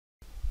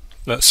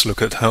Let's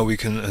look at how we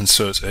can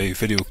insert a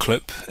video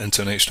clip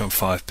into an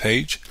html5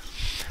 page.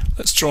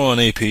 Let's draw an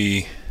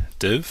AP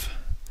div.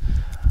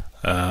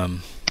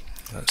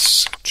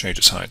 Let's change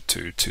its height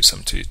to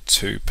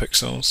 272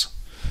 pixels.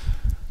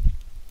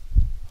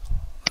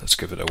 Let's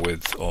give it a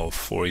width of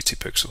 480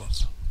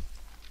 pixels.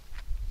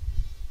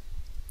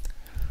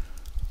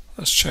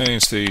 Let's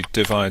change the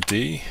div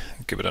ID,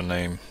 give it a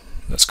name,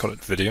 let's call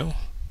it video.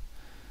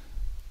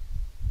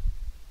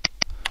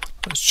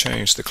 Let's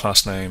change the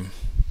class name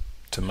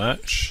to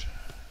match.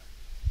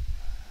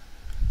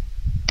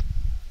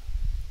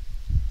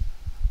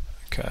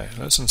 Okay,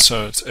 let's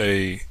insert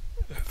a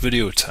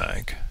video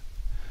tag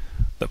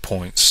that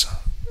points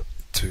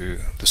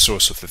to the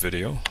source of the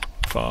video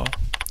file.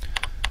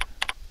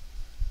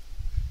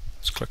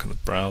 Let's click on the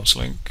browse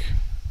link.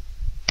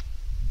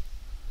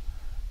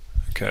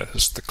 Okay,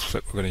 this is the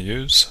clip we're going to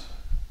use.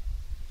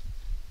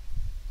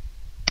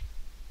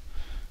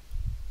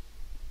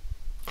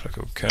 Click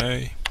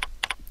OK.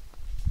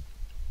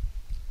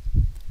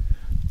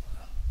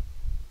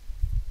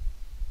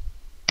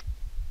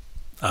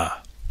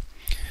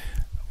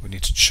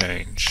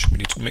 We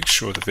need to make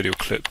sure the video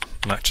clip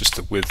matches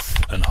the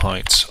width and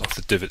height of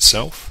the div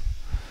itself.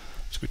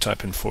 So we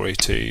type in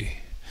 480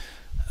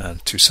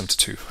 and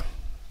 272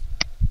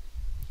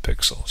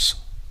 pixels.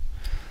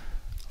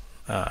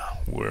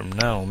 We're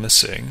now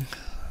missing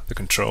the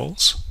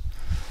controls.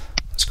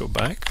 Let's go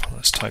back.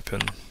 Let's type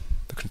in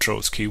the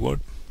controls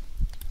keyword.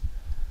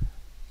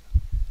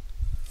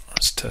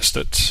 Let's test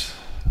it.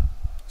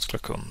 Let's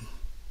click on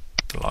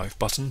the live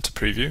button to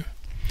preview.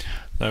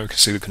 Now we can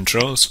see the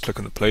controls. Click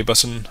on the play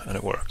button and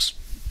it works.